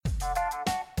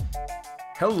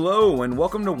Hello and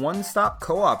welcome to One Stop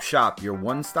Co-op Shop, your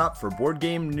one stop for board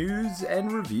game news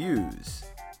and reviews.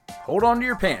 Hold on to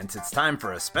your pants, it's time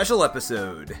for a special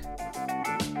episode.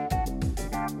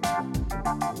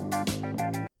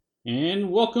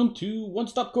 And welcome to One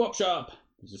Stop Co-op Shop.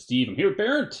 This is Steve. I'm here with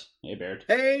Barrett. Hey, Barrett.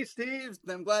 Hey, Steve.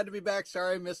 I'm glad to be back.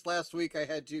 Sorry I missed last week. I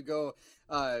had to go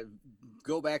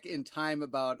back in time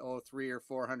about 300 or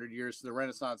 400 years to the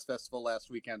Renaissance Festival last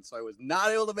weekend, so I was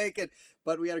not able to make it,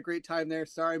 but we had a great time there.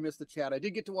 Sorry I missed the chat. I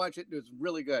did get to watch it. It was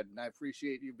really good, and I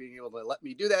appreciate you being able to let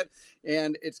me do that,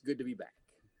 and it's good to be back.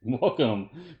 Welcome.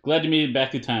 Glad you made it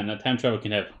back to time. That time travel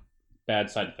can have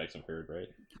bad side effects, I've heard, right?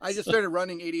 I just started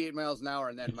running 88 miles an hour,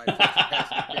 and then my first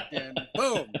capacity kicked in.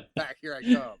 Boom! Back here I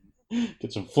come.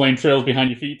 Get some flame trails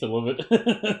behind your feet. I love it.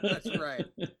 That's right.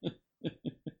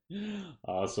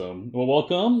 Awesome. Well,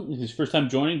 welcome. This is your first time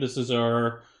joining. This is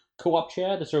our co-op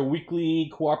chat. It's our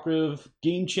weekly cooperative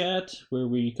game chat where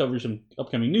we cover some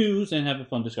upcoming news and have a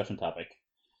fun discussion topic.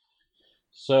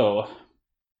 So,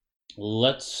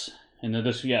 discussion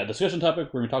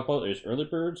topic we're going to talk about is early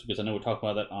birds, because I know we talked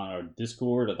about that on our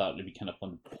Discord. I thought it'd be kind of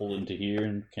fun to pull into here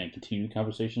and kind of continue the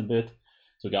conversation a bit.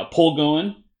 So we got a poll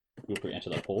going. Feel free to answer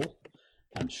that poll.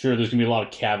 I'm sure there's going to be a lot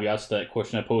of caveats to that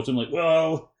question I posted. I'm like,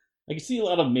 well, I can see a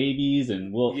lot of maybes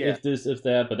and, well, Yeah. if this, if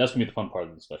that, but that's going to be the fun part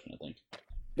of the discussion, I think.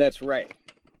 That's right.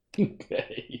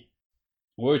 Okay.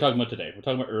 What are we talking about today? We're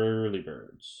talking about early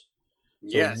birds.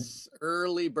 So, Yes,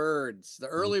 early birds. The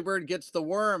early bird gets the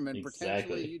worm, and Exactly.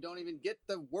 potentially you don't even get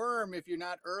the worm if you're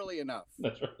not early enough.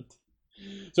 That's right.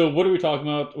 So what are we talking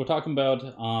about? We're talking about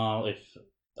if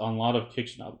on a lot of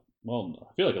Kickstarter, well,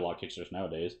 I feel like a lot of Kickstarters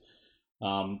nowadays,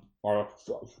 are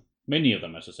many of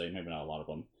them, I should say, maybe not a lot of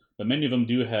them, but many of them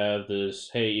do have this,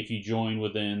 hey, if you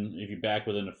back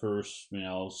within the first,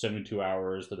 72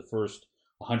 hours to the first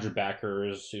 100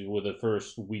 backers with the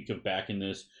first week of backing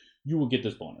this, you will get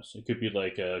this bonus. It could be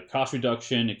like a cost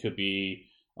reduction, it could be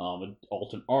an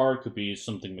alternate art, could be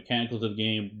something mechanical to the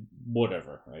game,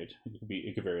 whatever, right?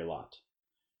 It could vary a lot.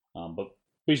 But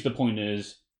basically the point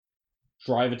is,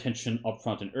 drive attention up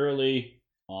front and early,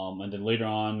 and then later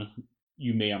on,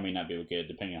 you may or may not be able to get it,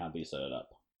 depending on how they set it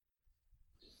up.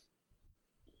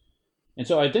 And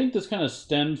so I think this kind of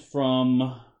stemmed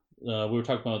from, we were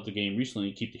talking about the game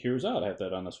recently, Keep the Heroes Out. I have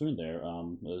that on the screen there.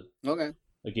 Okay.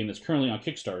 A game that's currently on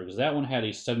Kickstarter, because that one had a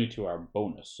 72-hour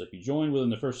bonus. So if you join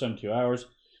within the first 72 hours,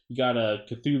 you got a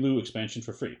Cthulhu expansion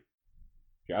for free.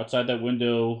 If you're outside that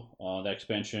window, that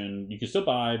expansion, you can still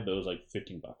buy, but it was like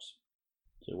 $15.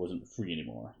 So it wasn't free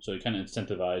anymore. So it kind of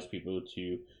incentivized people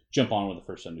to jump on with the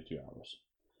first 72 hours.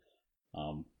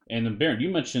 And then Baron, you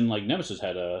mentioned like Nemesis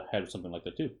had something like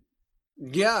that too.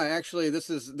 Yeah, actually, this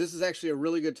is actually a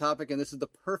really good topic, and this is the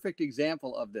perfect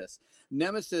example of this.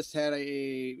 Nemesis had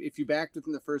if you backed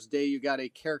within the first day, you got a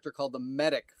character called the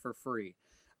Medic for free.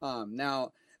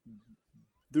 Now,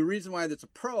 the reason why that's a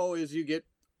pro is you get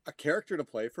a character to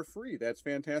play for free. That's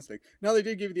fantastic. Now, they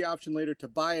did give you the option later to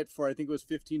buy it for, I think it was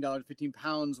 $15, 15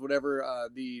 pounds, whatever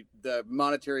the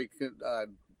monetary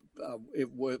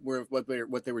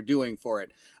what they were doing for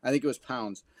it. I think it was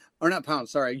pounds, or not pounds,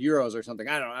 sorry, euros or something.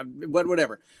 I don't know,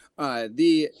 whatever.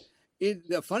 The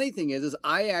funny thing is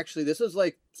I actually, this was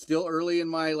like still early in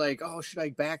my should I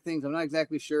back things? I'm not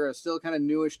exactly sure. I was still kind of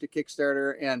newish to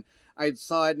Kickstarter, and I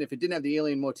saw it, and if it didn't have the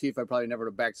alien motif, I probably never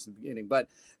would have backed since the beginning. But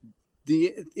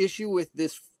the issue with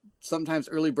this sometimes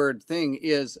early bird thing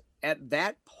is at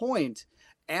that point,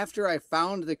 after I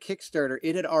found the Kickstarter,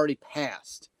 it had already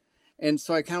passed. And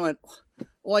so I kind of went,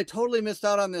 well, I totally missed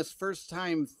out on this first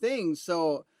time thing.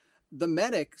 So the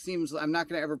Medic seems, I'm not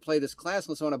going to ever play this class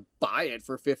unless I want to buy it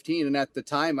for 15. And at the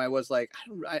time I was like,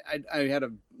 I had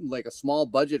a small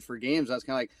budget for games. I was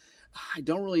kind of like, I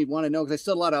don't really want to know, because I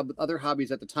still had a lot of other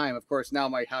hobbies at the time. Of course, now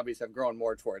my hobbies have grown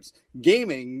more towards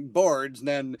gaming boards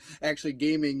than actually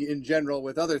gaming in general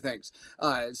with other things.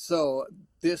 So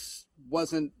this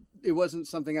wasn't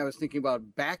something I was thinking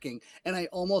about backing, and I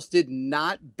almost did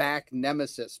not back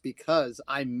Nemesis because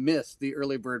I missed the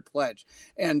early bird pledge.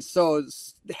 And so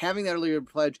having that early bird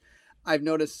pledge, I've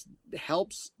noticed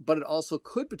helps, but it also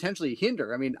could potentially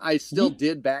hinder. I mean, I still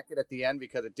did back it at the end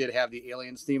because it did have the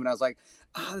aliens theme, and I was like,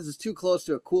 this is too close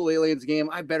to a cool aliens game.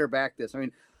 I better back this. I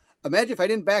mean, imagine if I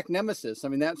didn't back Nemesis. I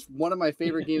mean, that's one of my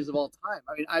favorite games of all time.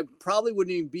 I mean, I probably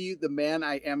wouldn't even be the man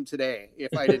I am today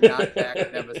if I did not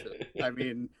back Nemesis. I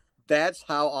mean, that's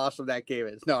how awesome that game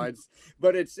is. No,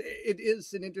 it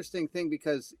is an interesting thing,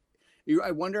 because I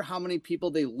wonder how many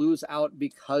people they lose out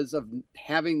because of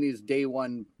having these day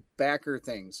one backer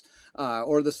things,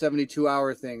 or the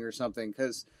 72-hour thing or something,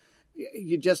 because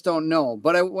you just don't know.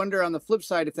 But I wonder on the flip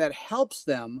side if that helps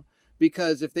them,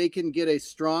 because if they can get a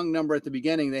strong number at the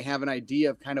beginning, they have an idea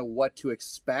of kind of what to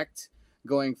expect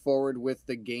going forward with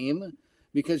the game.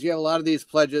 Because you have a lot of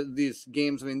these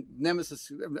games. I mean,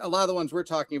 Nemesis, a lot of the ones we're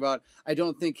talking about, I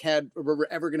don't think were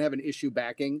ever going to have an issue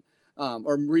backing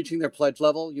or reaching their pledge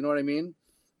level. You know what I mean?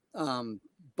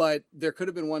 But there could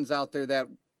have been ones out there that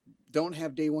don't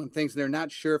have day one things. They're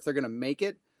not sure if they're going to make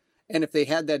it. And if they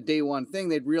had that day one thing,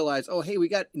 they'd realize, oh, hey, we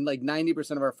got like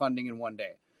 90% of our funding in one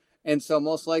day. And so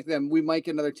most likely we might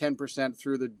get another 10%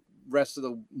 through the rest of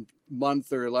the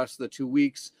month or less of the 2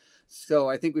 weeks. So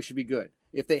I think we should be good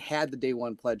if they had the day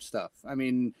one pledge stuff. I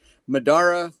mean,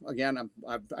 Madara, again,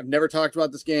 I've never talked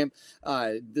about this game.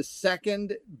 The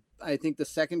second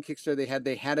Kickstarter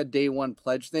they had a day one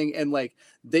pledge thing, and like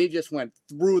they just went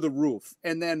through the roof.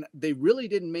 And then they really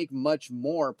didn't make much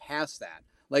more past that.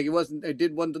 Like it wasn't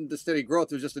the steady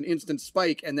growth. It was just an instant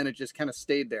spike, and then it just kind of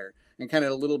stayed there and kind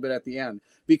of a little bit at the end.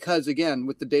 Because again,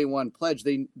 with the day one pledge,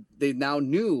 they now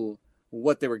knew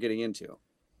what they were getting into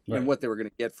and what they were going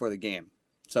to get for the game.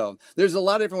 So there's a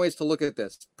lot of different ways to look at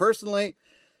this. Personally,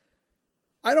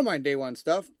 I don't mind day one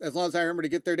stuff as long as I remember to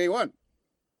get there day one.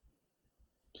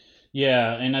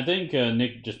 Yeah, and I think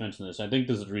Nick just mentioned this. I think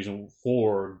this is the reason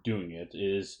for doing it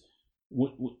is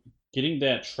getting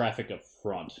that traffic up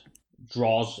front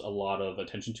draws a lot of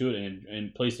attention to it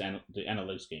and plays the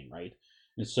analytics game, right?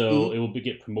 And so it will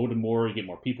get promoted more, you get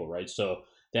more people, right? So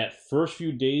that first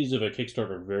few days of a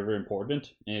Kickstarter are very, very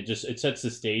important, and it sets the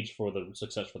stage for the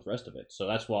success for the rest of it. So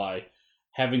that's why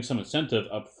having some incentive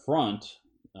up front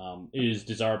is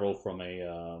desirable from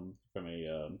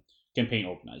a campaign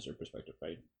organizer perspective,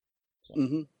 right?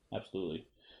 So, absolutely.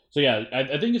 So yeah,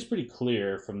 I think it's pretty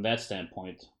clear from that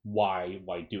standpoint why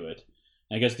do it.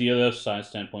 And I guess the other side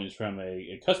standpoint is from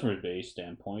a customer base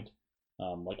standpoint,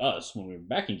 like us when we're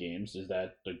backing games, is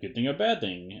that a good thing or a bad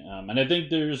thing? And I think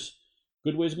there's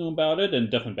good ways of going about it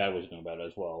and definitely bad ways of going about it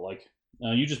as well. Like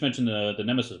you just mentioned the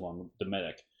Nemesis one, the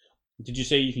Medic. Did you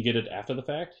say you can get it after the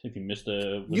fact if you missed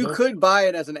the window? You could buy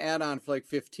it as an add-on for like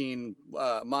 15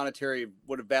 monetary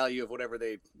value of whatever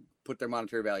they put their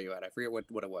monetary value at. I forget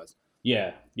what it was.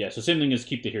 Yeah. So same thing as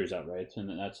keep the heroes out, right?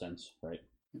 In that sense, right?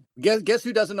 Guess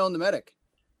who doesn't own the Medic?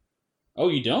 Oh,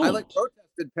 you don't? I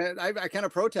protested. I kind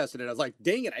of protested it. I was like,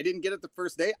 dang it, I didn't get it the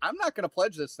first day. I'm not going to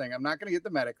pledge this thing. I'm not going to get the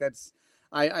Medic.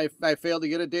 I failed to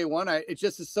get it day one. It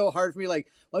just is so hard for me. Like,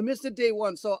 well, I missed it day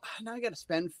one, so now I got to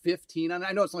spend 15 on it.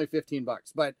 I know it's only $15,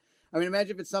 but I mean,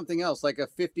 imagine if it's something else, like a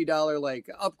 $50 like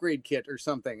upgrade kit or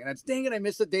something, and it's dang it, I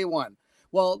missed it day one.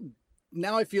 Well,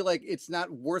 now I feel like it's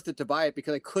not worth it to buy it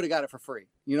because I could have got it for free.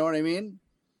 You know what I mean?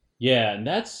 Yeah, and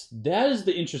that is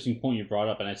the interesting point you brought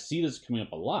up, and I see this coming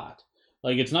up a lot.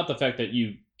 Like, it's not the fact that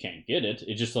you can't get it.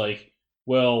 It's just like,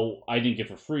 well, I didn't get it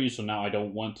for free, so now I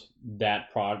don't want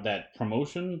that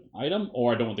promotion item,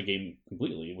 or I don't want the game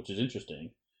completely, which is interesting.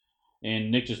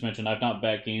 And Nick just mentioned, I've not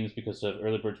backed games because of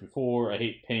early birds before. I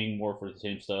hate paying more for the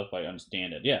same stuff. I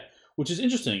understand it. Yeah, which is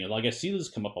interesting. Like, I see this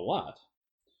come up a lot.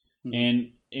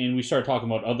 And we started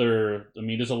talking about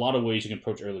there's a lot of ways you can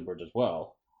approach early birds as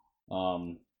well.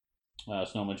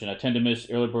 Snow mentioned, I tend to miss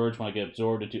early birds when I get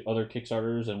absorbed into other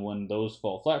Kickstarters, and when those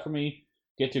fall flat for me,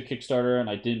 get to a Kickstarter, and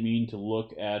I didn't mean to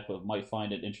look at, but might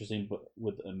find it interesting, but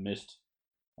with a missed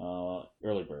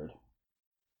early bird.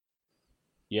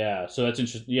 Yeah, so that's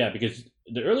interesting. Yeah, because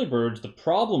the early birds, the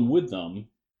problem with them,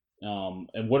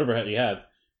 and whatever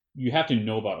you have to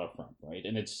know about upfront, right?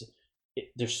 And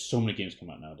there's so many games come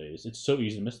out nowadays. It's so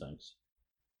easy to miss things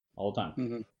all the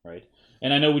time, right?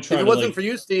 And I know we try. If it wasn't for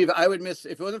you, Steve, I would miss.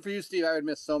 If it wasn't for you, Steve, I would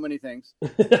miss so many things.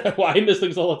 Well, I miss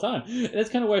things all the time, and that's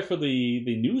kind of why for the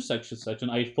news section,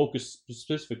 I focus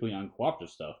specifically on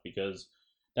cooperative stuff because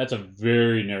that's a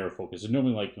very narrow focus. It's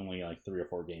normally only 3 or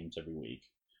 4 games every week,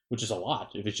 which is a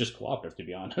lot if it's just cooperative, to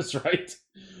be honest, right?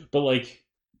 But like,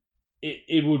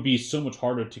 it would be so much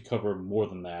harder to cover more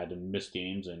than that and miss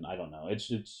games, and I don't know.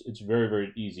 It's very,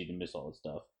 very easy to miss all this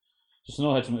stuff. So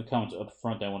Snow had some comments up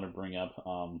front that I want to bring up.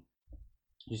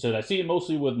 He said, I see it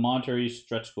mostly with monetary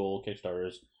stretch goal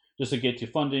Kickstarters, just to get to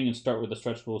funding and start with the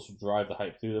stretch goals to drive the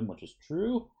hype through them, which is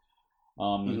true.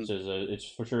 It says it's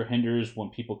for sure hinders when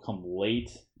people come late,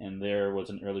 and there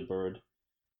was an early bird.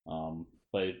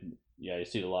 But yeah, I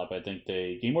see it a lot, but I think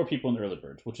they gain more people in the early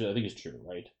birds, which I think is true,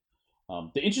 right?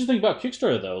 The interesting thing about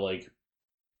Kickstarter, though, like,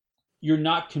 you're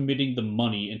not committing the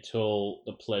money until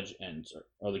the pledge ends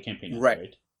or the campaign ends,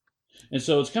 right? And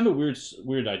so it's kind of a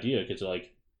weird idea because,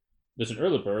 like, there's an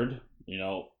early bird,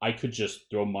 I could just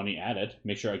throw money at it,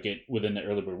 make sure I get within the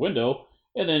early bird window,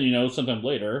 and then, sometime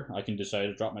later, I can decide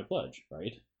to drop my pledge,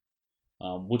 right?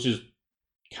 Which is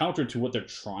counter to what they're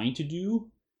trying to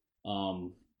do.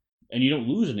 And you don't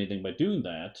lose anything by doing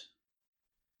that.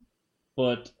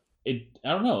 but I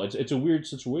don't know. It's a weird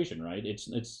situation, right?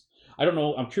 It's I don't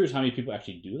know. I'm curious how many people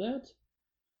actually do that.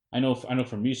 I know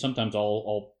for me, sometimes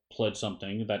I'll pledge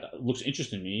something that looks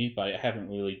interesting to me, but I haven't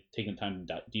really taken time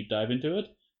to deep dive into it.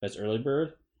 That's early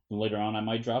bird. And later on, I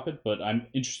might drop it, but I'm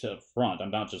interested up front. I'm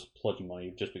not just pledging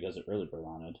money just because of early bird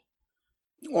on it.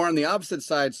 Or on the opposite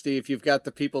side, Steve, you've got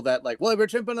the people that like, well, we're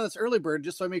jumping on this early bird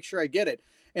just so I make sure I get it.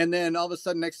 And then all of a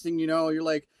sudden, next thing you know, you're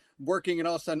like working and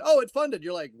all of a sudden, oh, it funded.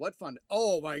 You're like, what funded?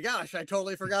 Oh my gosh, I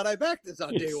totally forgot I backed this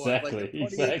on day one. Like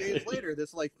 28 days later,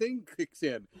 this like thing kicks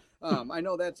in. I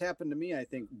know that's happened to me, I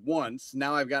think, once.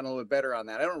 Now I've gotten a little bit better on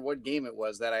that. I don't know what game it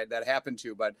was that happened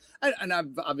to, but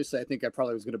obviously I think I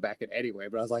probably was going to back it anyway.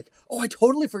 But I was like, oh, I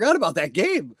totally forgot about that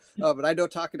game. But I know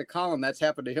talking to Colin, that's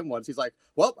happened to him once. He's like,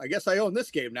 well, I guess I own this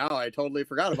game now. I totally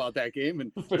forgot about that game.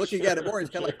 And looking at it more,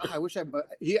 he's kind of like, oh, I wish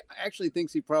he actually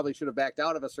thinks he probably should have backed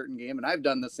out of a certain game. And I've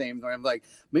done the same. I'm like,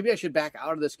 maybe I should back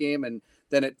out of this game. And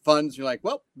then it funds. You're like,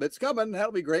 well, it's coming.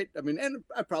 That'll be great. I mean, and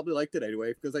I probably liked it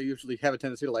anyway, because I usually have a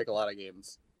tendency to like a lot of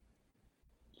games.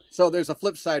 So there's a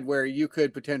flip side where you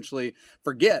could potentially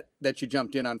forget that you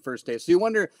jumped in on first day. So you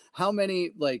wonder how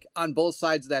many, like, on both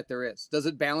sides that there is. Does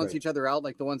it balance each other out,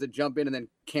 like the ones that jump in and then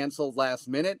cancel last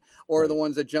minute, or the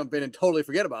ones that jump in and totally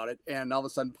forget about it, and all of a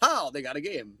sudden, pow, they got a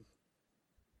game?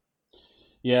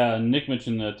 Yeah, Nick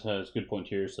mentioned that it's a good point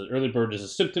here. So early bird is a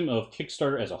symptom of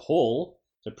Kickstarter as a whole.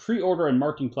 It's a pre-order and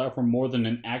marketing platform more than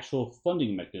an actual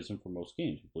funding mechanism for most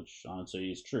games, which honestly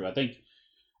is true. I think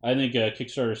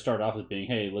Kickstarter started off as being,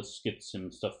 hey, let's get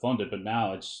some stuff funded, but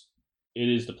now it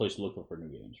is the place to look for new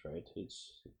games, right?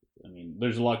 I mean,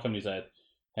 there's a lot of companies that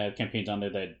have campaigns on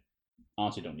there that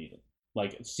honestly don't need it.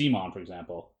 Like CMON, for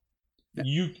example,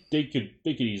 they could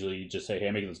easily just say, hey,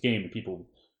 I'm making this game, and people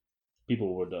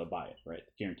would buy it, right?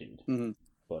 Guaranteed. Mm-hmm.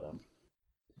 But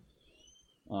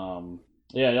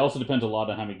yeah, it also depends a lot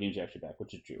on how many games you actually back,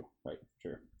 which is true, right?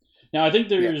 Sure. Now, I think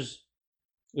there's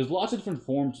lots of different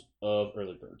forms of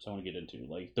early birds I want to get into.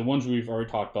 Like the ones we've already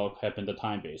talked about have been the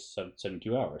time-based,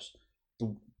 72 hours.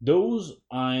 Those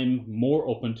I'm more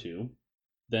open to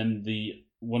than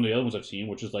one of the other ones I've seen,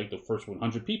 which is like the first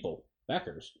 100 people,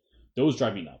 backers. Those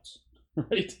drive me nuts,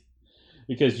 right?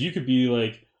 Because you could be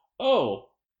like, oh,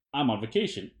 I'm on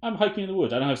vacation. I'm hiking in the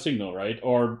woods. I don't have signal, right?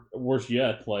 Or worse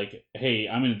yet, like, hey,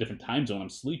 I'm in a different time zone. I'm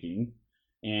sleeping.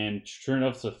 And sure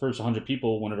enough, the first 100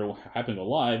 people, whenever it happen to go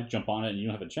live, jump on it and you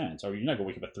don't have a chance. Or you're not going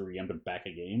to wake up at 3 a.m. to back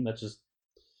a game. That's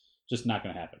just not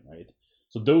going to happen, right?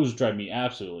 So those drive me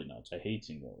absolutely nuts. I hate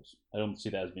seeing those. I don't see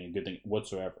that as being a good thing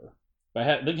whatsoever. But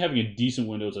I think having a decent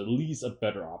window is at least a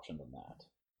better option than that.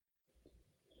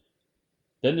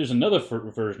 Then there's another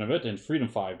version of it, and Freedom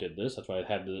 5 did this. That's why I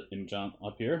had the image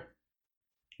up here.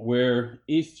 Where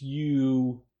if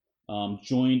you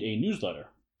joined a newsletter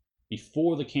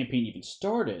before the campaign even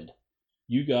started,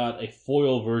 you got a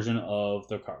foil version of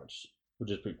their cards, which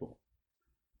is pretty cool.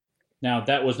 Now,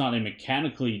 that was not a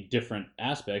mechanically different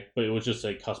aspect, but it was just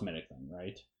a cosmetic thing,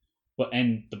 right?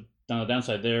 And the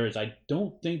downside there is I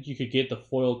don't think you could get the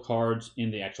foil cards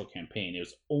in the actual campaign. It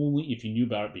was only if you knew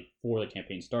about it before the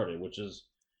campaign started, which is...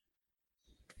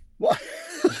 What?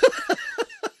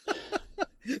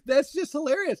 That's just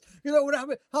hilarious. You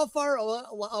know, how far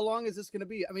along is this going to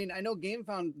be? I mean, I know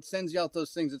GameFound sends you out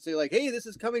those things that say like, hey, this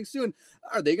is coming soon.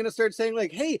 Are they going to start saying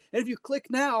like, hey, and if you click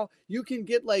now, you can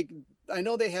get like, I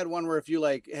know they had one where if you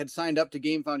like had signed up to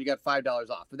GameFound, you got $5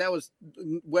 off, but that was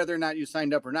whether or not you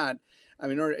signed up or not. I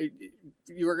mean,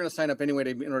 you were going to sign up anyway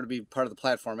in order to be part of the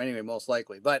platform anyway, most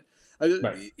likely. But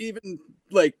even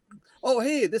like, oh,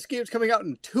 hey, this game's coming out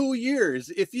in 2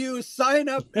 years. If you sign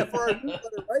up for our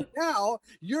newsletter right now,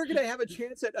 you're going to have a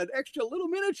chance at an extra little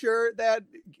miniature that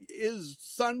is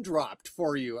sun dropped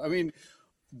for you. I mean,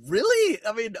 really?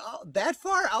 I mean, that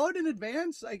far out in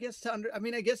advance, I guess.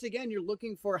 I guess again, you're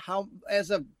looking for how, as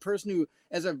a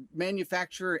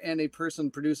manufacturer and a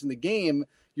person producing the game,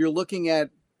 you're looking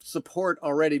at support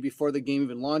already before the game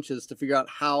even launches to figure out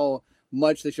how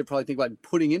much they should probably think about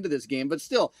putting into this game. But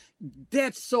still,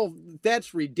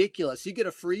 that's ridiculous. You get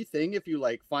a free thing if you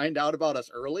like find out about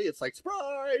us early. It's like,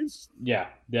 surprise. Yeah,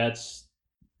 that's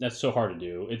so hard to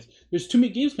do. There's too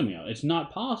many games coming out. It's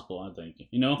not possible, I think.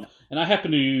 No. And I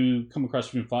happen to come across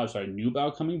Freedom 5, so I knew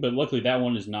about coming, but luckily that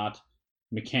one is not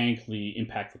mechanically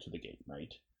impactful to the game,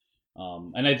 right?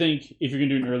 And I think if you're gonna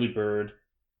do an early bird,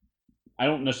 I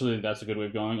don't necessarily think that's a good way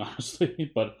of going,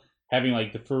 honestly, but having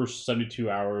like the first 72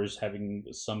 hours having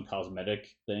some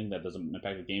cosmetic thing that doesn't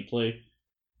impact the gameplay,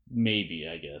 maybe,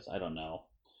 I guess. I don't know.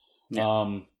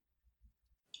 Yeah.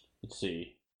 Let's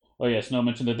see. Oh yeah, Snow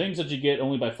mentioned the things that you get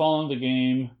only by following the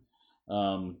game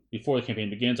before the campaign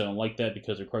begins. I don't like that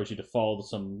because it requires you to follow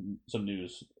some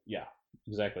news. Yeah,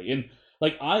 exactly. And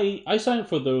like I sign up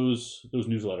for those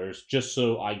newsletters just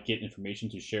so I get information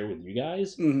to share with you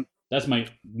guys. Mhm. That's my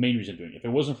main reason doing it. If it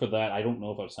wasn't for that, I don't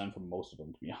know if I'd sign for most of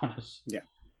them, to be honest. Yeah.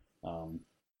 Um,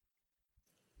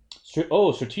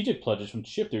 strategic pledges from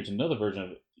Chip. There's another version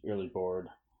of early board.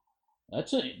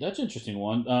 That's an interesting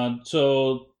one.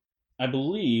 So I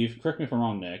believe, correct me if I'm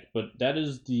wrong, Nick, but that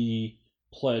is the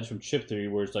pledge from Chip Theory,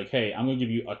 where it's like, hey, I'm going to give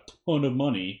you a ton of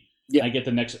money. Yeah. I get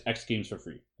the next X games for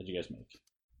free that you guys make.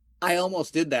 I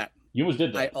almost did that. You almost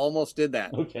did that. I almost did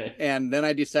that. Okay. And then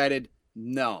I decided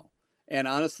no. And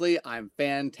honestly, I'm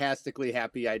fantastically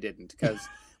happy I didn't, because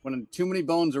when Too Many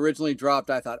Bones originally dropped,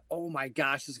 I thought, oh my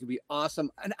gosh, this is gonna be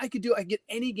awesome. And I get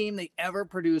any game they ever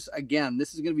produce again.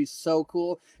 This is gonna be so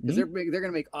cool, because they're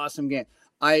gonna make awesome games.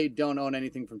 I don't own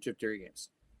anything from Chip Theory Games.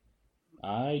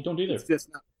 I don't either.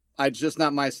 It's just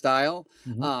not my style.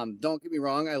 Mm-hmm. Don't get me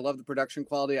wrong. I love the production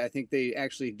quality. I think they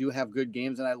actually do have good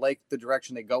games, and I like the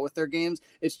direction they go with their games.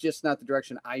 It's just not the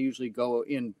direction I usually go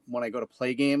in when I go to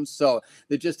play games. So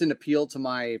they just didn't appeal to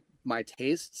my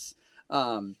tastes.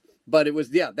 But it was,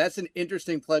 that's an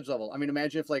interesting pledge level. I mean,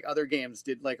 imagine if like other games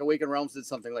did, like Awakened Realms did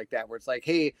something like that, where it's like,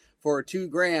 hey, for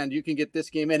 $2,000, you can get this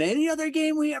game and any other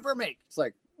game we ever make. It's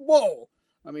like, whoa.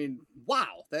 I mean,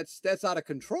 wow, that's out of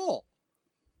control.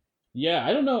 Yeah,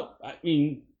 I don't know. I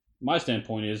mean, my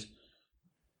standpoint is,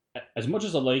 as much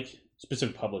as I like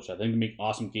specific publishers, I think they make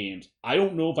awesome games. I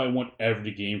don't know if I want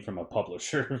every game from a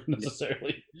publisher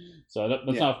necessarily. So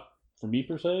that's not for me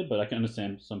per se, but I can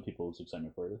understand some people's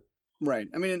excitement for it. Right.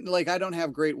 I mean, like, I don't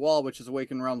have Great Wall, which is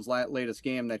Awakened Realms' latest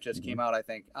game that just came out, I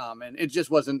think. And it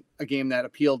just wasn't a game that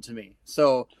appealed to me.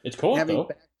 So it's co-op though.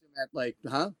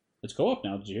 It's co-op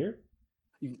now. Did you hear?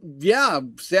 Yeah,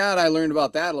 sad I learned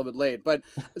about that a little bit late. But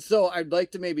so I'd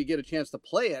like to maybe get a chance to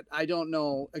play it. I don't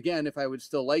know, again, if I would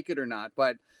still like it or not,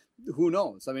 but who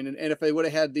knows? I mean, and if they would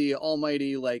have had the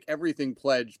almighty, like, everything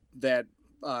pledge that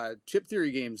Chip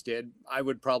Theory Games did, I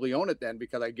would probably own it then,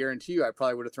 because I guarantee you I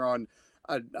probably would have thrown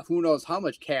who knows how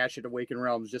much cash at Awakened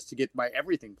Realms just to get my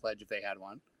everything pledge if they had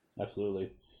one.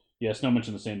 Absolutely. Yeah, Snow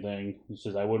mentioned the same thing. He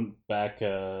says, I wouldn't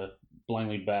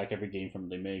blindly back every game from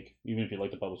they make, even if you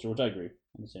like the publisher, which I agree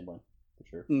in the same way, for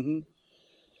sure. Mm-hmm.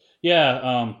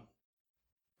 Yeah.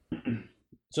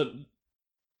 So,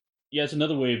 yeah, it's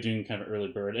another way of doing kind of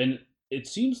early bird. And it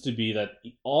seems to be that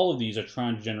all of these are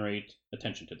trying to generate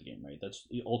attention to the game, right? That's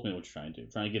ultimately what you're trying to do.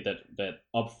 Trying to get that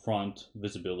upfront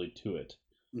visibility to it.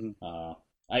 Mm-hmm.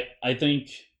 I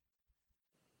think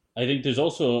there's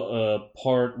also a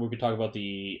part where we could talk about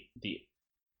the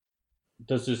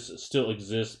does this still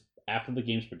exist after the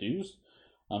game's produced?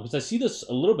 Because I see this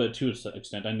a little bit to an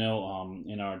extent. I know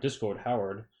in our Discord,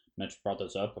 Howard brought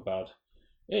this up about,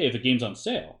 hey, if a game's on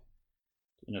sale,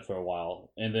 for a while,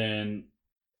 and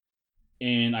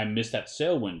I miss that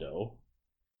sale window,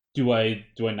 do I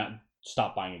not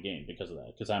stop buying a game because of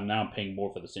that? Because I'm now paying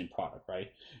more for the same product, right?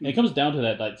 And it comes down to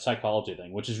that psychology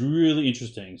thing, which is really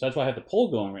interesting. So that's why I have the poll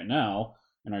going right now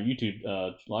in our YouTube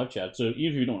live chat. So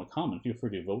even if you don't want to comment, feel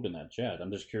free to vote in that chat.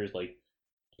 I'm just curious, like,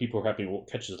 people who are having to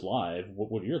catch this live,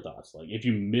 what are your thoughts? Like, if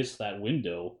you miss that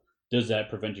window, does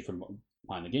that prevent you from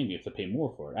buying the game? You have to pay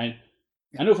more for it.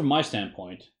 I know from my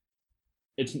standpoint,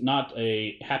 it's not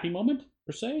a happy moment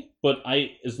per se, but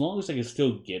as long as I can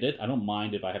still get it, I don't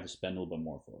mind if I have to spend a little bit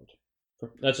more for it.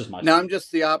 That's just my. No, I'm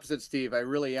just the opposite, Steve. I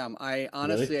really am. I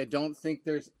honestly, really? I don't think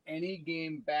there's any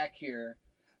game back here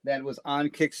that was on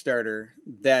Kickstarter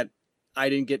that I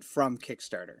didn't get from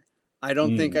Kickstarter. I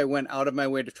don't think I went out of my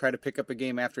way to try to pick up a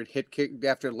game after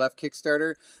it left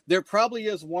Kickstarter. There probably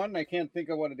is one. I can't think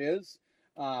of what it is,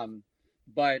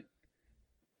 but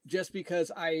just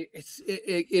because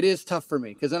it is tough for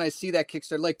me, because then I see that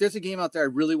Kickstarter. Like, there's a game out there I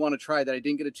really want to try that I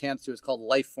didn't get a chance to. It's called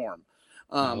Lifeform.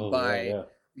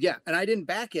 And I didn't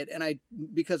back it,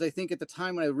 because I think at the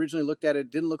time when I originally looked at it,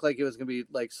 it didn't look like it was going to be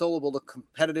like soloable,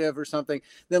 competitive or something.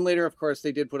 Then later, of course,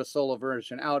 they did put a solo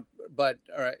version out, but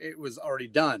it was already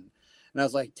done. And I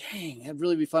was like, dang, that'd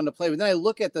really be fun to play. But then I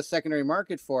look at the secondary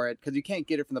market for it, because you can't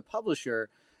get it from the publisher.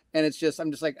 And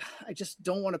I'm just like, I just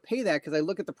don't want to pay that, because I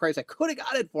look at the price I could have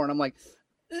got it for, and I'm like,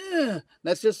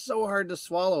 that's just so hard to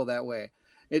swallow that way.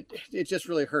 It just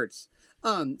really hurts.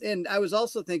 And I was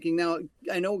also thinking, now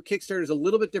I know Kickstarter is a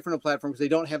little bit different a platform because they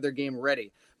don't have their game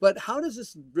ready, but how does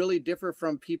this really differ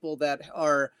from people that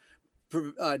are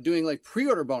doing like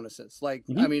pre-order bonuses? Like,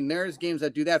 I mean, there's games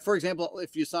that do that. For example,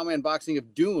 if you saw my unboxing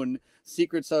of Dune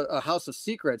Secrets, a House of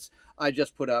Secrets, I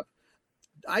just put up,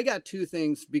 I got two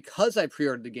things because I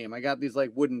pre-ordered the game. I got these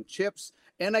like wooden chips,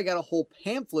 and I got a whole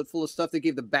pamphlet full of stuff that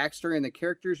gave the backstory and the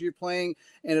characters you're playing.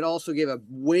 And it also gave a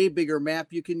way bigger map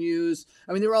you can use.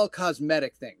 I mean, they were all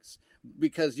cosmetic things,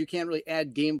 because you can't really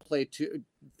add gameplay to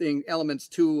elements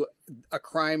to a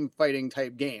crime fighting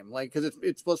type game, like because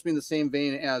it's supposed to be in the same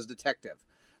vein as Detective,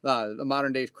 the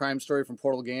modern day crime story from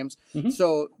Portal Games.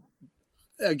 So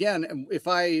again, if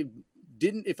I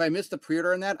missed the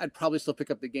pre-order on that, I'd probably still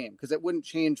pick up the game because it wouldn't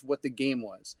change what the game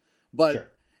was.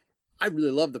 But I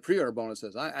really love the pre-order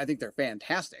bonuses. I think they're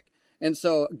fantastic. And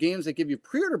so games that give you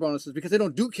pre-order bonuses because they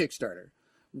don't do Kickstarter,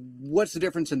 what's the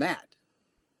difference in that?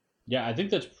 Yeah, I think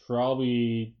that's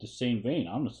probably the same vein,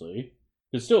 honestly.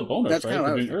 It's still a bonus, right?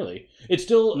 For doing early. It's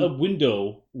still a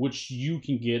window which you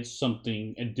can get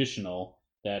something additional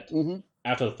that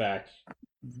after the fact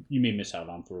you may miss out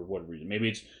on for whatever reason. Maybe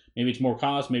it's more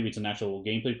cost, maybe it's an actual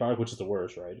gameplay product, which is the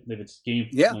worst, right? If it's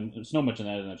there's no mention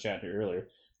that in the chat here earlier.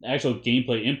 The actual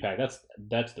gameplay impact,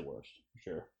 that's the worst, for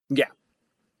sure. Yeah.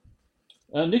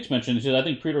 Nick's mentioned, he said, I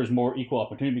think pre-order is more equal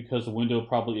opportunity because the window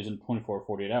probably isn't 24 or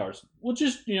 48 hours, which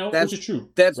is true.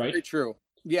 That's right? very true.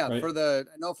 Yeah, right? for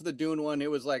the Dune one, it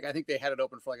was like, I think they had it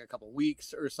open for like a couple of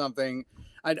weeks or something.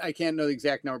 I can't know the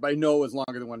exact number, but I know it was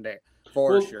longer than 1 day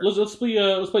for sure. Let's play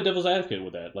devil's advocate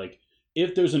with that. Like,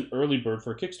 if there's an early bird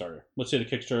for a Kickstarter, let's say the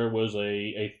Kickstarter was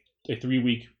a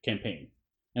 3-week campaign,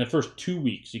 and the first 2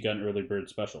 weeks you got an early bird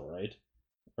special, right?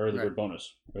 Early bird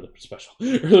bonus, or the special,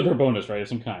 early bird bonus, right, of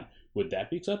some kind. Would that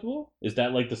be acceptable? Is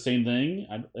that like the same thing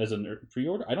as a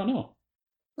pre-order? I don't know.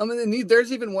 I mean,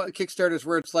 there's even one Kickstarters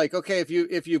where it's like, okay, if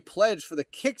you pledge for the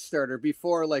Kickstarter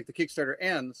before like the Kickstarter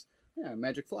ends,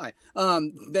 magic fly,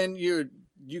 then you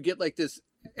get like this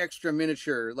extra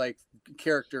miniature like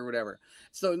character or whatever.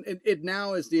 So it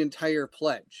now is the entire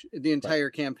pledge, the entire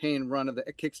campaign run of the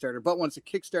Kickstarter. But once the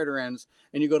Kickstarter ends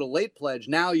and you go to late pledge,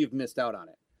 now you've missed out on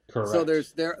it. Correct. So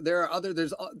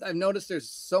I've noticed there's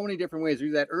so many different ways.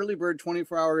 There's that early bird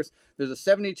 24 hours. There's a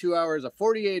 72 hours, a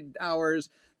 48 hours,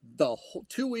 the whole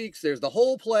 2 weeks. There's the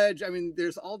whole pledge. I mean,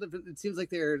 there's all different. It seems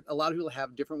like a lot of people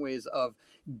have different ways of,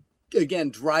 again,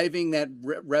 driving that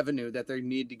revenue that they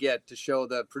need to get to show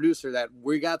the producer that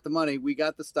we got the money, we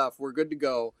got the stuff, we're good to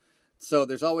go. So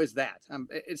there's always that.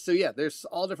 There's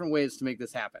all different ways to make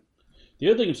this happen. The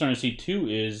other thing I'm starting to see too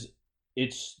is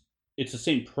it's the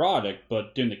same product,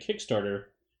 but during the Kickstarter,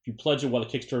 if you pledge it while the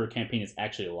Kickstarter campaign is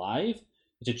actually live,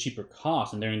 it's a cheaper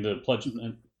cost. And during the pledge,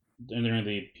 and during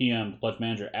the PM, the pledge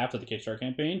manager, after the Kickstarter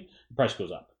campaign, the price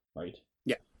goes up, right?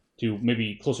 Yeah. To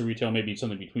maybe closer retail, maybe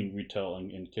something between retail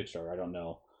and Kickstarter. I don't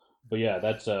know, but yeah,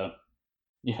 that's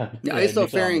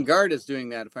Isofarian Guard is doing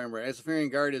that. If I remember,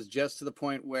 Isofarian Guard is just to the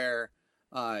point where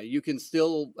you can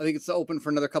still, I think it's open for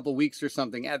another couple of weeks or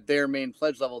something at their main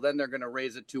pledge level. Then they're going to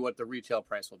raise it to what the retail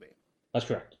price will be. That's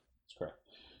correct.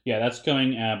 Yeah, that's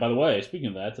coming. By the way, speaking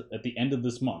of that, at the end of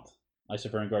this month,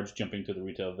 Isofarian Guard's jumping to the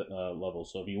retail level.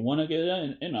 So if you want to get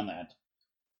in on that,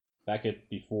 back it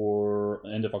before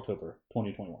end of October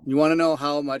 2021. You want to know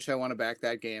how much I want to back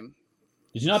that game?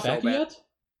 Did you not back it yet?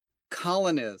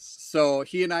 Colin is. So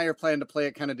he and I are planning to play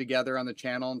it kind of together on the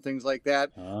channel and things like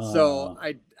that. So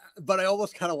I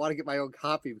almost kind of want to get my own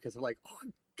copy because I'm like,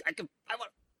 I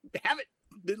want to have it.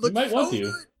 It looks so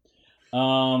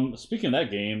good. Speaking of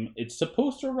that game, it's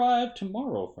supposed to arrive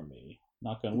tomorrow for me.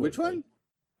 Not gonna. Which one?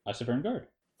 Isofarian Guard.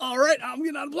 All right, I'm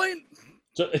getting on a plane.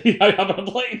 So I'm on a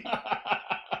plane.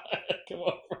 Come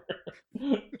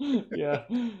over.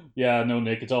 Yeah. No,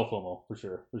 Nick, it's all FOMO for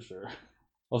sure.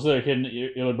 Also, they're hitting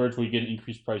Early Birds where you get an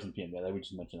increased price in PM. Yeah, we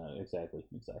just mentioned that. Exactly.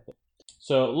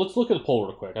 So let's look at the poll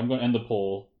real quick. I'm going to end the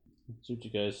poll. See what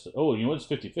you guys... Oh, you know what? It's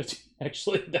 50-50.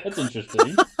 Actually, that's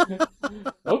interesting.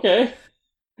 Okay.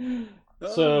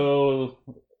 So,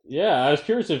 yeah, I was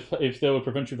curious if that would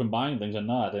prevent you from buying things or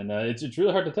not. And it's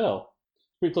really hard to tell.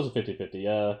 Pretty close to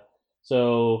 50-50.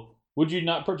 So, would you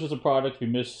not purchase a product if you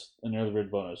missed an early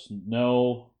bird bonus?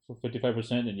 No.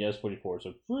 55% and yes 44%,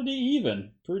 so pretty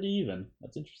even.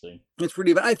 That's interesting. It's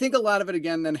pretty even. I think a lot of it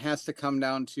again then has to come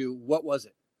down to what was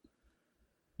it.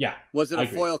 Yeah, was it a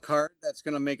foil card that's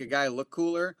going to make a guy look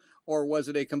cooler, or was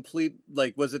it a complete,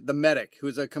 like, was it the medic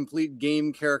who's a complete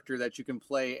game character that you can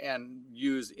play and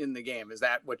use in the game? Is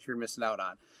that what you're missing out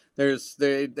on? I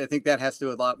think that has to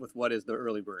do a lot with what is the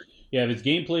early bird. Yeah, if it's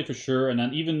gameplay for sure, and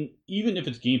then even if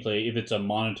it's gameplay, if it's a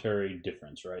monetary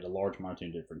difference, right, a large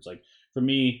monetary difference, like for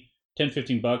me,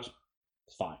 $10-15,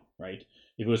 it's fine, right?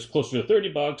 If it was closer to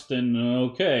 $30, then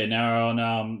okay, now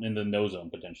I'm in the no zone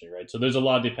potentially, right? So there's a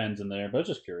lot of depends in there, but I was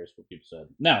just curious what people said.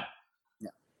 Now,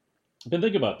 I've been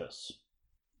thinking about this.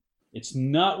 It's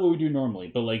not what we do normally,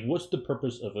 but like, what's the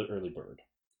purpose of an early bird?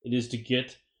 It is to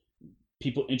get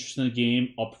people interested in the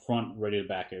game up front, ready to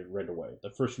back it right away,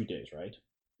 the first few days, right?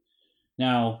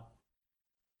 Now,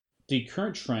 the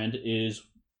current trend is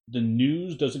the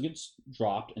news doesn't get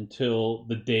dropped until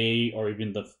the day or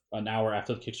even the an hour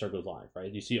after the Kickstarter goes live,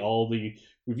 right? You see all the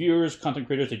reviewers, content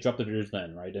creators, they drop the videos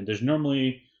then, right? And there's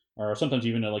normally, or sometimes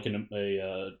even like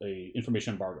a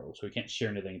information embargo, so we can't share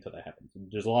anything until that happens. And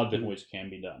there's a lot of different ways it can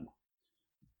be done.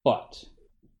 But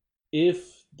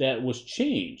if that was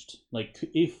changed, like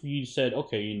if you said,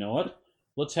 okay, you know what,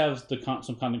 let's have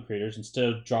some content creators, instead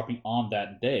of dropping on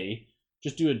that day,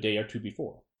 just do a day or two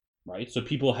before, right? So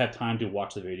people have time to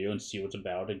watch the video and see what's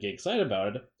about and get excited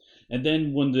about it. And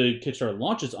then when the Kickstarter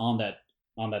launches on that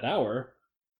hour,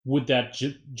 would that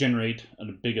generate a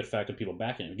big effect of people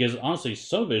backing it? Because honestly,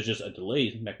 some of it is just a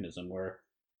delay mechanism where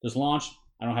this launch,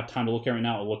 I don't have time to look at right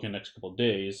now. I'll look in the next couple of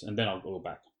days, and then I'll go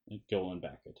back and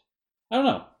back it. I don't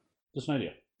know. Just an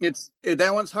idea.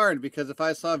 That one's hard, because if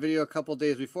I saw a video a couple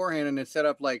days beforehand and it's set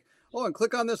up like, oh, and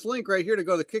click on this link right here to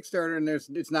go to the Kickstarter, and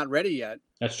it's not ready yet.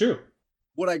 That's true.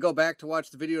 Would I go back to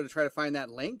watch the video to try to find that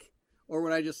link? Or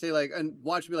would I just say like, and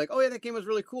watch and be like, oh yeah, that game was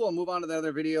really cool, and move on to the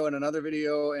other video and another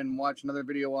video and watch another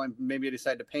video while maybe I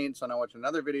decide to paint, so now I watch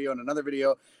another video and another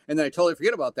video, and then I totally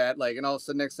forget about that. Like, and all of a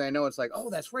sudden next thing I know, it's like, oh,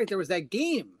 that's right, there was that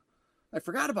game. I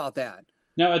forgot about that.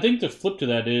 Now, I think the flip to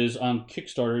that is on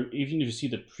Kickstarter, even if you see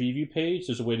the preview page,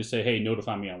 there's a way to say, hey,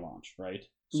 notify me on launch, right?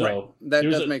 So right. That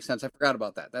does make sense. I forgot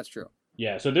about that. That's true.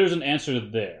 Yeah, so there's an answer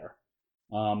there.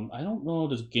 I don't know,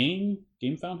 does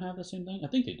GameFound have the same thing? I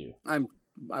think they do.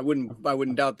 I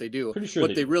wouldn't doubt they do. Pretty sure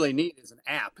what they really need is an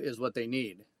app, is what they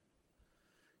need.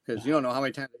 Because you don't know how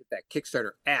many times I get that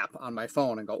Kickstarter app on my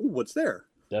phone and go, ooh, what's there?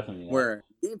 Definitely. Yeah. Where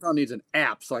GameFound needs an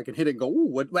app so I can hit it and go, ooh,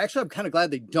 what? Well, actually, I'm kind of glad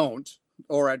they don't,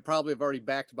 or I'd probably have already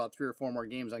backed about 3 or 4 more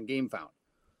games on GameFound.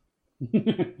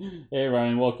 Hey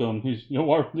Ryan, welcome. Don't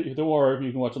worry,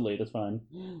 you can watch it late. That's fine.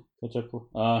 Catch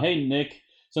up. Hey Nick.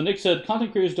 So Nick said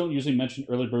content creators don't usually mention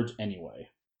early birds anyway.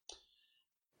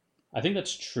 I think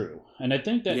that's true, and I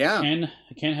think that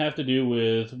can have to do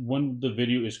with when the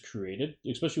video is created,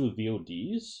 especially with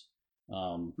VODs,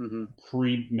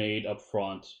 pre-made up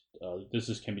front.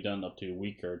 This can be done up to a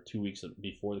week or 2 weeks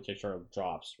before the Kickstarter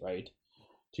drops, right?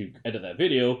 To edit that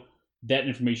video, that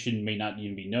information may not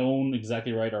even be known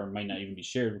exactly right, or might not even be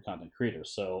shared with content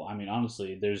creators. So, I mean,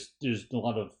 honestly, there's a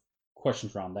lot of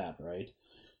questions around that, right?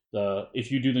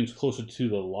 If you do things closer to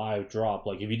the live drop,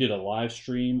 like if you did a live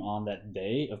stream on that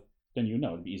day, then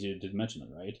it'd be easier to mention it,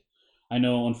 right? I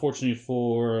know, unfortunately,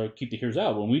 for Keep the Heroes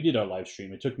Out, when we did our live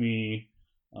stream, it took me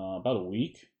about a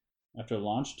week after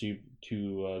launch to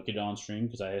get it on stream,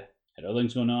 because I had other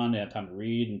things going on. I had time to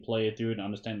read and play it through and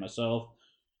understand myself.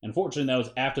 Unfortunately, that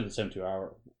was after the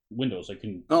 72-hour window, so I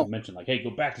couldn't mention, like, hey, go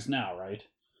back this now, right?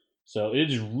 So it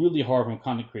is really hard from a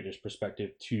content creator's perspective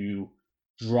to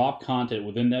drop content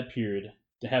within that period,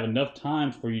 to have enough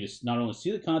time for you to not only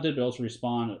see the content, but also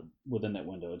respond within that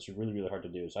window. It's really, really hard to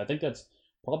do. So I think that's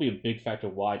probably a big factor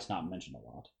why it's not mentioned a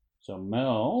lot. So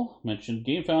Mel mentioned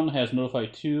GameFound has Notify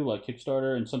too, like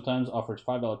Kickstarter, and sometimes offers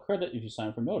 $5 credit if you sign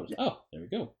up for notice. Yeah. Oh, there we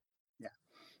go. Yeah.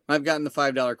 I've gotten the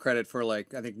 $5 credit for,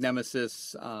 like, I think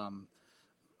Nemesis. Trying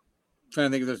to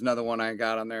think if there's another one I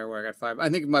got on there where I got $5. I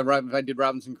think if I did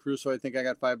Robinson Crusoe, I think I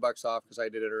got $5 off because I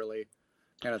did it early,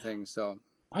 kind of thing. So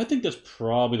I think that's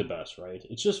probably the best, right?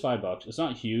 It's just $5. It's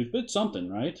not huge, but it's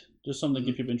something, right? Just something to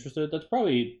get people interested. That's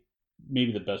probably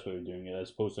maybe the best way of doing it, as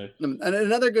opposed to. And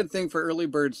another good thing for early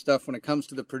bird stuff when it comes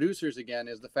to the producers, again,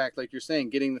 is the fact, like you're saying,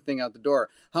 getting the thing out the door.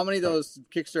 How many of those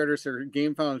Kickstarters or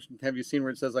GameFound have you seen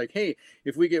where it says, like, hey,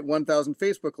 if we get 1,000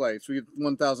 Facebook likes, we get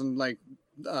 1,000 like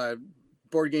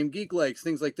Board Game Geek likes,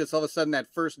 things like this. All of a sudden,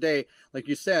 that first day, like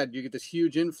you said, you get this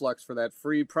huge influx for that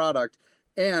free product.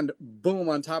 And boom,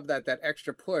 on top of that, that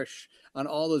extra push on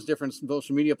all those different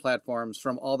social media platforms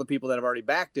from all the people that have already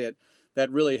backed it, that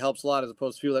really helps a lot, as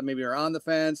opposed to people that maybe are on the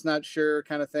fence, not sure,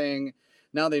 kind of thing.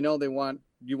 Now they know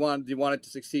you want it to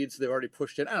succeed, so they've already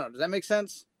pushed it. I don't know. Does that make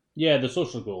sense? Yeah, the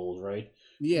social goals, right?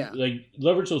 Yeah. Like,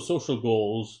 leverage those social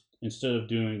goals instead of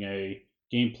doing a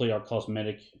gameplay or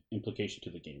cosmetic implication to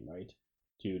the game, right?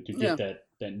 To get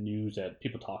that news that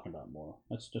people talking about more.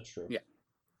 That's true. Yeah.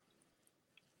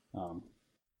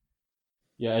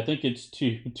 Yeah, I think it's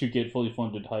to get fully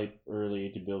funded hype early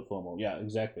to build FOMO. Yeah,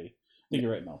 exactly. I think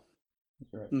you're right, Mel.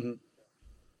 You're right. Mm-hmm.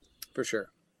 For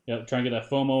sure. Yeah, trying to get that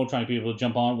FOMO, trying to get people to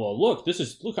jump on. Well, look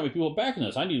how many people are backing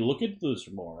this. I need to look into this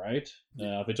more, right?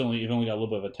 If it's only got a little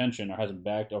bit of attention or hasn't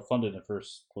backed or funded in the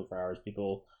first 24 hours,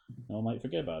 people might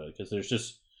forget about it, because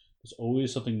there's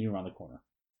always something new around the corner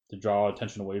to draw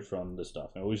attention away from this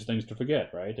stuff, and always things to forget,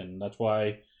 right? And that's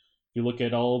why. If you look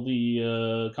at all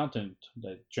the content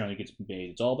that generally gets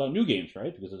made, it's all about new games,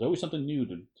 right? Because there's always something new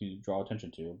to draw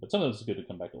attention to. But sometimes it's good to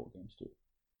come back to old games too.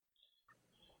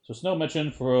 So Snow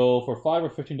mentioned for $5 or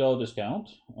 $15 discount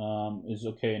is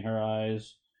okay in her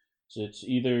eyes. So it's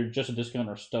either just a discount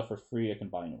or stuff for free I can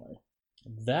buy anyway.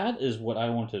 That is what I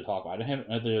wanted to talk about. I have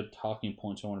other talking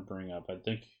points I want to bring up. I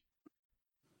think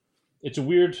it's a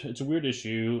weird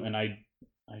issue, and I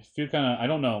feel kind of, I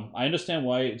don't know. I understand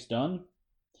why it's done.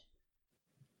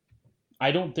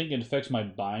 I don't think it affects my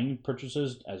buying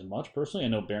purchases as much personally. I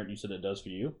know, Barrett, you said it does for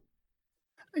you.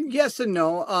 Yes and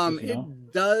no. Yes and no.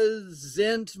 It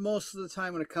doesn't most of the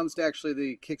time when it comes to actually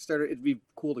the Kickstarter. It'd be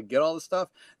cool to get all the stuff.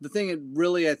 The thing it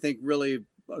really, I think the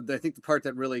part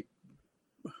that really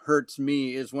hurts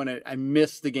me is when I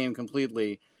miss the game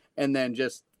completely, and then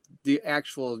just the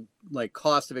actual like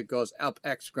cost of it goes up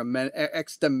extra.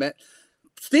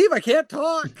 Steve, I can't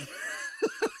talk.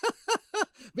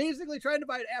 Basically, trying to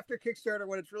buy it after Kickstarter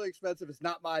when it's really expensive is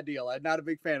not my deal. I'm not a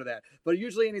big fan of that. But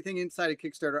usually anything inside of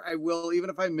Kickstarter, I will, even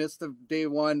if I miss the day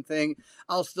one thing,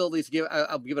 I'll still at least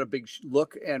I'll give it a big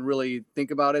look and really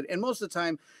think about it. And most of the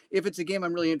time, if it's a game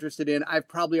I'm really interested in, I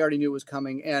probably already knew it was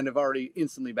coming and have already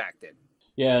instantly backed it.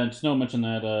 Yeah, and Snow mentioned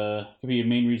that could be a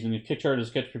main reason. If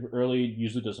Kickstarter catch people early, it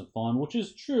usually doesn't fund, which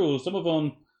is true. Some of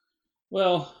them,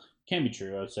 well, can be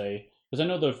true, I would say. Because I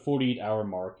know the 48-hour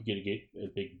mark, you get a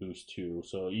big boost too.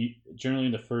 So generally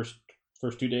in the first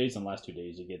 2 days and last 2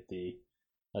 days,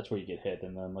 that's where you get hit.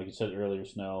 And then, like you said earlier,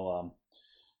 Snow,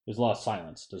 there's a lot of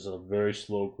silence. There's a very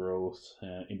slow growth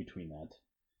in between that.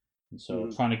 And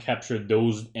so trying to capture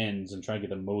those ends and trying to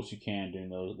get the most you can during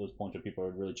those points where people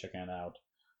are really checking it out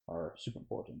are super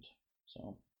important.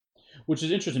 So, which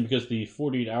is interesting because the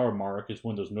 48-hour mark is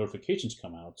when those notifications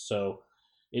come out. So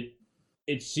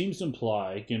it seems to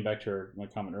imply, getting back to my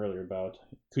comment earlier about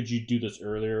could you do this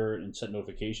earlier and set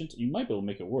notifications? You might be able to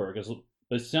make it work.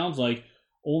 But it sounds like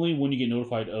only when you get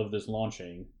notified of this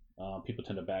launching, people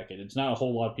tend to back it. It's not a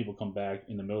whole lot of people come back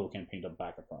in the middle of the campaign to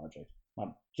back a project.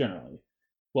 Not generally.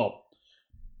 Well,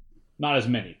 not as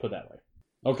many, put it that way.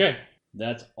 Okay,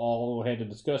 that's all we had to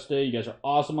discuss today. You guys are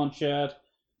awesome on chat.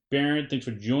 Barrett, thanks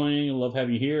for joining. I love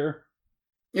having you here.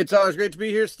 It's always great to be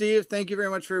here, Steve. Thank you very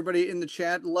much for everybody in the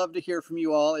chat. Love to hear from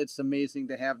you all. It's amazing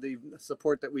to have the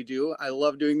support that we do. I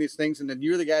love doing these things, and then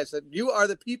you are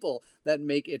the people that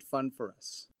make it fun for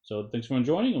us. So thanks for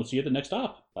joining. We'll see you at the next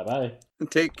stop. Bye-bye.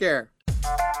 Take care.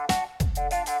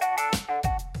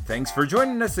 Thanks for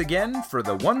joining us again for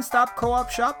the One Stop Co-op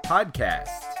Shop podcast.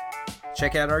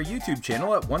 Check out our YouTube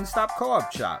channel at One Stop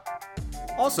Co-op Shop.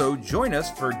 Also, join us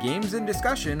for games and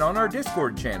discussion on our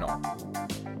Discord channel.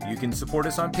 You can support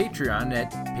us on Patreon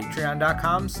at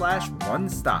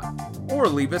patreon.com/onestop or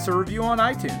leave us a review on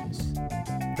iTunes.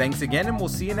 Thanks again, and we'll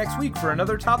see you next week for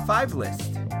another Top 5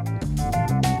 list.